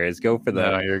right there, is go for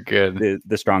you're good.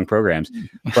 The strong programs.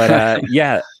 But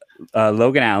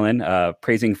Logan Allen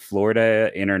praising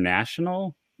Florida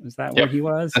International. Is that where he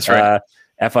was? That's right.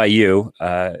 FIU,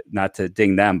 not to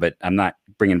ding them, but I'm not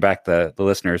bringing back the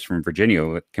listeners from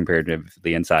Virginia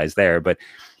comparatively in size there. But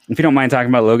if you don't mind talking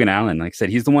about Logan Allen, like I said,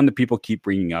 he's the one that people keep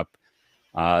bringing up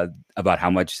about how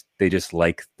much they just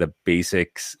like the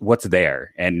basics, what's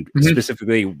there, and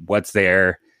specifically what's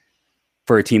there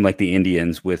for a team like the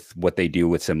Indians with what they do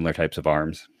with similar types of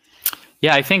arms.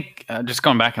 Yeah, I think just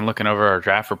going back and looking over our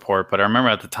draft report, but I remember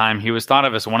at the time he was thought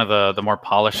of as one of the more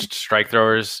polished strike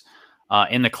throwers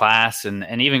in the class,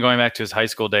 and even going back to his high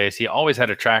school days, he always had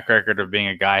a track record of being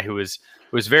a guy who was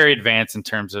very advanced in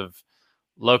terms of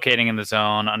locating in the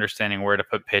zone, understanding where to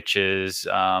put pitches,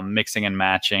 mixing and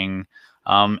matching.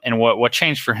 And what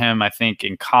changed for him, I think,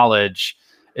 in college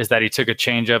is that he took a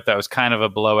changeup that was kind of a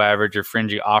below average or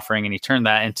fringy offering, and he turned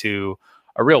that into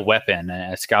a real weapon.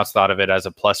 And scouts thought of it as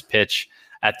a plus pitch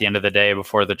at the end of the day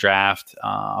before the draft.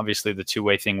 Obviously, the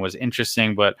two-way thing was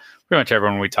interesting, but pretty much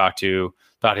everyone we talked to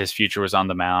thought his future was on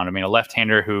the mound. I mean, a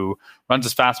left-hander who runs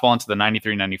his fastball into the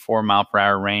 93, 94 mile per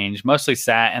hour range, mostly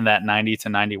sat in that 90 to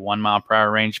 91 mile per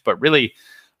hour range, but really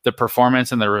the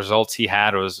performance and the results he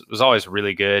had was always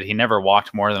really good. He never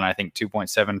walked more than, I think,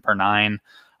 2.7 per 9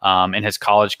 in his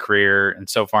college career. And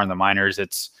so far in the minors,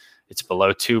 it's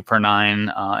below 2 per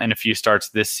 9 in a few starts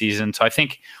this season. So I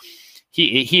think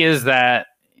he is that,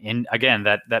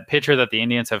 that pitcher that the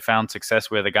Indians have found success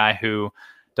with, a guy who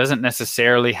doesn't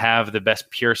necessarily have the best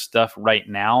pure stuff right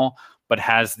now, but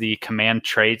has the command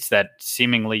traits that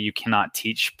seemingly you cannot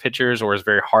teach pitchers, or is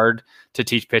very hard to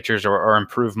teach pitchers, or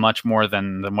improve much more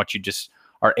than what you just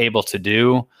are able to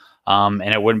do. And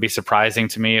it wouldn't be surprising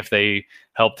to me if they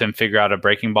helped him figure out a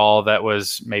breaking ball that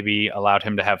was maybe allowed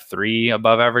him to have 3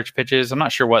 above average pitches. I'm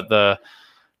not sure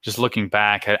just looking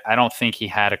back, I don't think he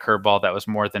had a curveball that was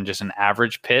more than just an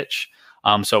average pitch.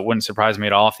 So it wouldn't surprise me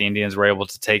at all if the Indians were able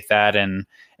to take that and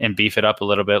beef it up a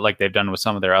little bit like they've done with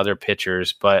some of their other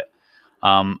pitchers. But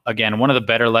again, one of the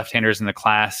better left-handers in the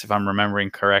class, if I'm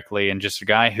remembering correctly, and just a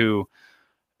guy who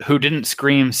didn't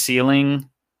scream ceiling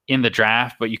in the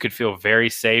draft, but you could feel very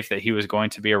safe that he was going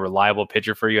to be a reliable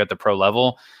pitcher for you at the pro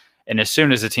level. And as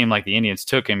soon as a team like the Indians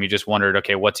took him, you just wondered,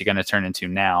 okay, what's he going to turn into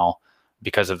now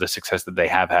because of the success that they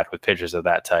have had with pitchers of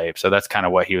that type. So that's kind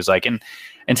of what he was like. And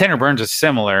Tanner Burns is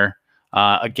similar.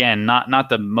 Again, not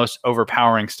the most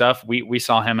overpowering stuff. We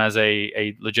saw him as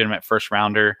a legitimate first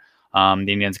rounder. The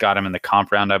Indians got him in the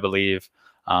comp round, I believe.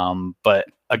 But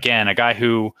again, a guy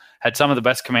who had some of the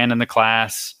best command in the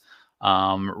class,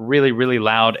 really, really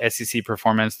loud SEC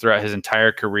performance throughout his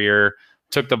entire career,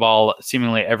 took the ball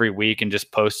seemingly every week and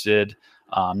just posted.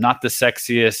 Not the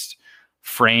sexiest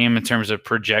frame in terms of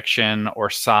projection or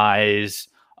size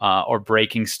or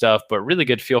breaking stuff, but really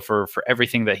good feel for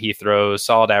everything that he throws,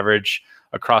 solid average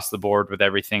across the board with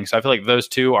everything. So I feel like those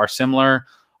two are similar,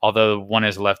 although one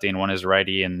is lefty and one is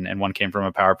righty, and one came from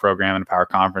a power program and a power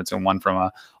conference and one from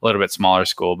a little bit smaller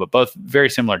school, but both very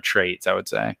similar traits, I would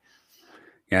say.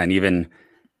 Yeah, and even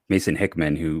Mason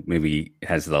Hickman, who maybe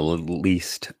has the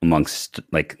least amongst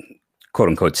like quote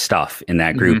unquote stuff in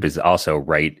that group, is also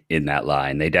right in that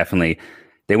line.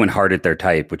 They went hard at their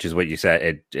type, which is what you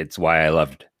said. It's why I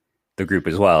loved the group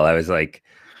as well. I was like,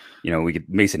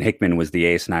 Mason Hickman was the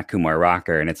ace, not Kumar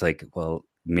Rocker. And it's like, well,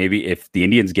 maybe if the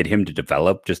Indians get him to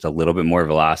develop just a little bit more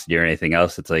velocity or anything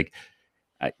else, it's like,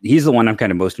 he's the one I'm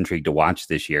kind of most intrigued to watch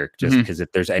this year, just because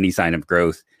if there's any sign of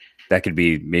growth, that could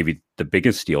be maybe the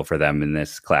biggest steal for them in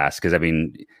this class. Because I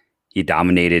mean, he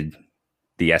dominated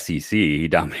the SEC.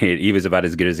 He was about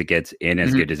as good as it gets in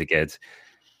as good as it gets.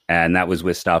 And that was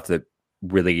with stuff that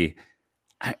really,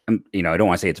 I don't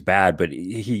want to say it's bad, but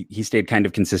he stayed kind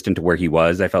of consistent to where he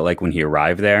was. I felt like when he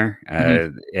arrived there,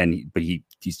 but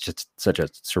he's just such a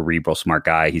cerebral, smart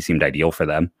guy. He seemed ideal for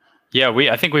them. Yeah,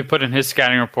 I think we put in his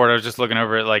scouting report. I was just looking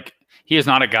over it. Like, he is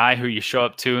not a guy who you show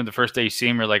up to and the first day you see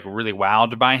him, you're like really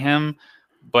wowed by him.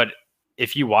 But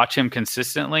if you watch him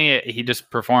consistently, he just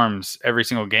performs every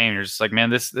single game. You're just like, man,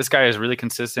 this guy is really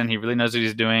consistent. He really knows what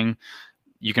he's doing.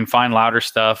 You can find louder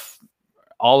stuff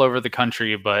all over the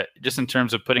country, but just in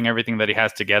terms of putting everything that he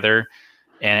has together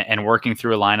and working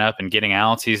through a lineup and getting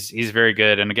outs, he's very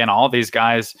good. And again, all these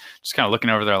guys, just kind of looking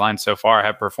over their line so far,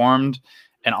 have performed,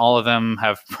 and all of them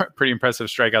have pretty impressive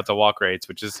strikeout to walk rates,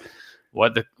 which is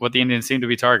what the Indians seem to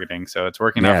be targeting. So it's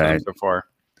working out for them so far.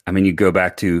 I mean, you go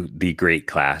back to the great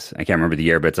class. I can't remember the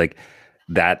year, but it's like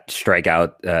that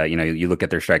strikeout. You look at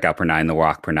their strikeout per nine, the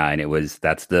walk per nine.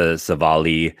 That's the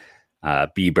Savali,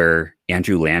 Bieber,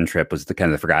 Andrew Landtrip was the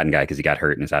kind of the forgotten guy because he got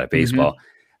hurt and is out of baseball.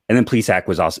 And then Plesac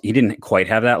was also, he didn't quite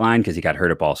have that line because he got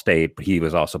hurt at Ball State, but he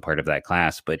was also part of that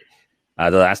class. But the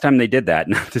last time they did that,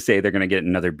 not to say they're going to get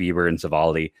another Bieber and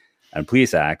Savali and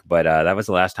Plesac, but that was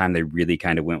the last time they really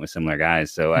kind of went with similar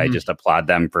guys. So I just applaud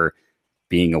them for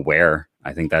being aware.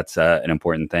 I think that's an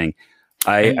important thing.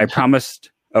 I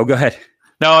promised. Oh, go ahead.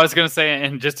 No, I was going to say,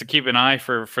 and just to keep an eye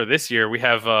for this year, we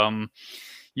have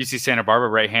UC Santa Barbara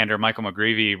right-hander Michael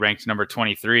McGreevy ranked number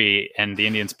 23, and the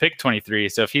Indians picked 23.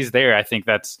 So if he's there, I think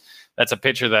that's a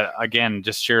pitcher that, again,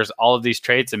 just shares all of these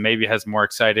traits and maybe has more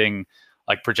exciting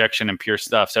like projection and pure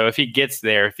stuff. So if he gets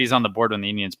there, if he's on the board when the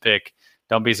Indians pick,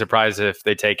 don't be surprised if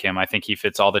they take him. I think he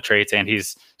fits all the traits, and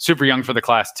he's super young for the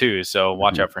class too. So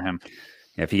watch out for him.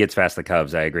 Yeah, if he gets past the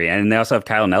Cubs, I agree. And they also have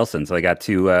Kyle Nelson. So they got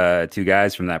two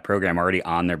guys from that program already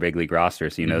on their big league roster.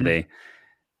 So,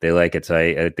 they like it. So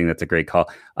I think that's a great call.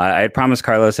 I had promised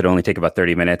Carlos it'd only take about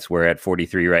 30 minutes. We're at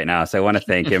 43 right now. So I want to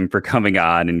thank him for coming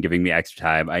on and giving me extra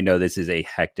time. I know this is a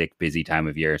hectic, busy time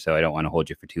of year, so I don't want to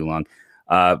hold you for too long.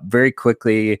 Very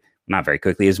quickly, not very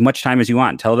quickly, as much time as you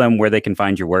want. Tell them where they can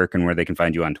find your work and where they can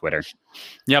find you on Twitter.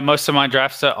 Yeah, most of my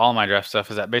draft stuff, all my draft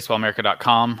stuff is at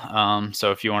baseballamerica.com.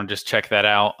 So if you want to just check that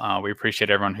out, we appreciate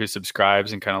everyone who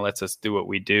subscribes and kind of lets us do what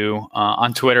we do.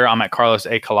 On Twitter, I'm at Carlos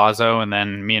A. Collazo, and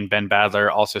then me and Ben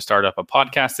Badler also start up a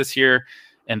podcast this year,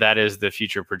 and that is the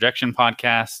Future Projection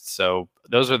Podcast. So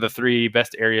those are the three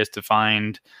best areas to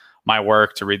find my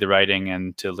work, to read the writing,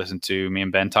 and to listen to me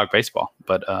and Ben talk baseball.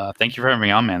 But thank you for having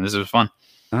me on, man. This was fun.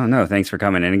 Oh, no, thanks for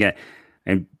coming. And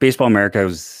again, Baseball America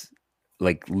was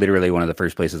like literally one of the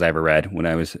first places I ever read when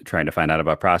I was trying to find out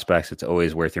about prospects. It's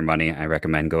always worth your money. I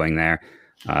recommend going there.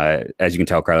 As you can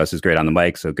tell, Carlos is great on the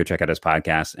mic, so go check out his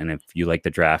podcast. And if you like the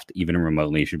draft, even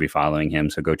remotely, you should be following him.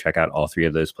 So go check out all three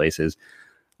of those places.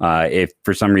 If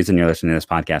for some reason you're listening to this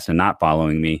podcast and not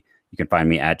following me, you can find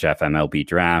me at Jeff MLB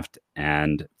Draft.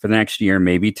 And for the next year,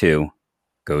 maybe two,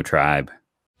 go Tribe.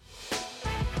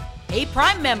 Hey,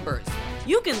 Prime members.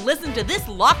 You can listen to this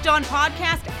Locked On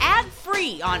podcast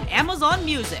ad-free on Amazon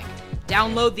Music.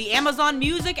 Download the Amazon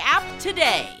Music app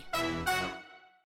today.